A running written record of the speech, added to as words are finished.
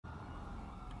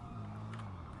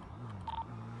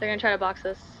They're gonna try to box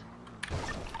us.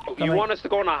 You want us to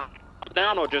go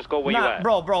down or just go where you at?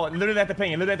 Bro, literally at the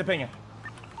ping.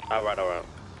 Alright.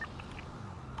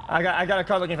 I got a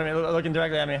car looking for me, looking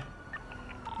directly at me.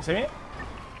 You see me?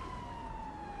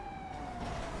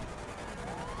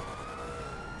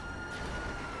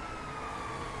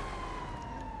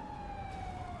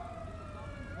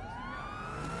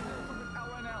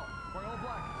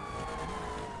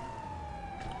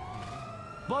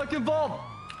 Bike involved!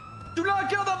 Do not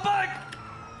get on the bike!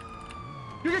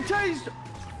 You get tased!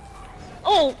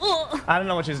 Oh! I don't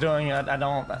know what she's doing. I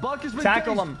don't. Buck has been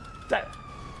Tackle tased. him.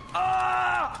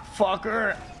 Ah!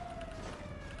 Fucker.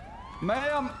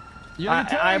 Ma'am!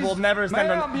 I will never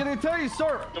stand on. Ma'am, you're gonna tase,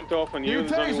 sir! Jumped off on you. You're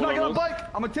gonna tase, you're not gonna bike!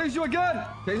 I'm gonna tase you again!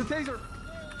 Tase the taser!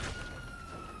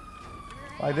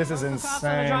 Like, this is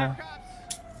insane.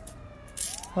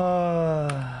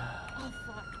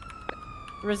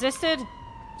 Resisted.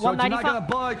 So you're not 195. gonna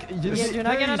bike. You're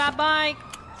not getting on that bike.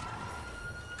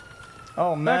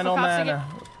 Oh man, oh man.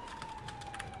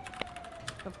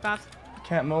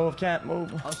 Can't move.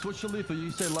 I'll switch to lethal.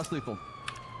 You say less lethal.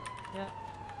 Yeah.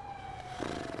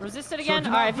 Resist it again.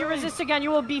 All right, if you resist again, you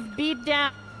will be beat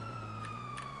down.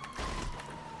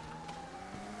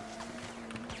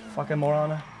 Fucking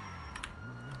moron.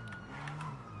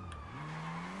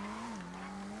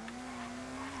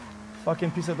 Fucking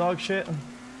piece of dog shit.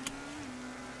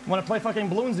 Want to play fucking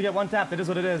balloons to get one tap. It is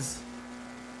what it is.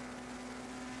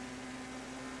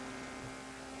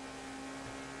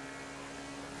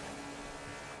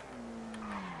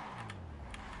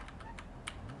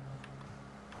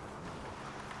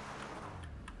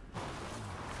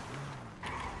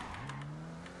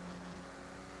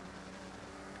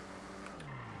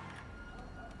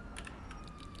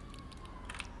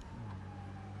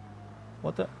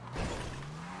 What the?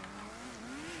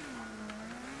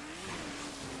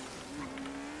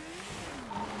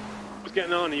 What's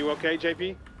getting on? Are you okay,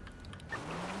 JP?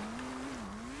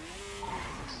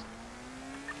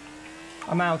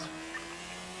 I'm out.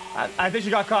 I think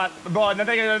she got caught. Bro, I think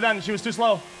I got it done. She was too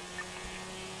slow.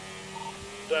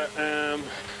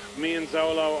 Me and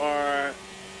Zolo are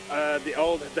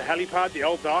the helipad, the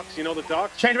old docks. You know the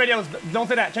docks? Change radios. Don't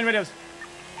say that. Change radios.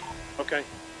 Okay.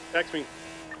 Text me.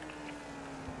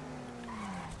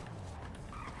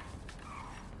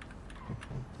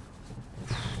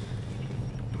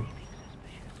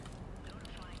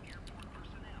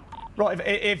 Bro,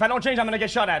 if I don't change, I'm gonna get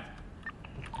shot at.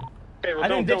 Okay, well, I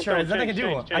didn't ditch her. There's nothing I change,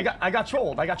 can do. change. I got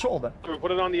trolled.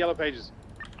 Put it on the yellow pages.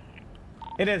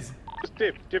 It is. Just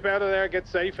dip out of there, get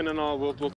safe, and then we'll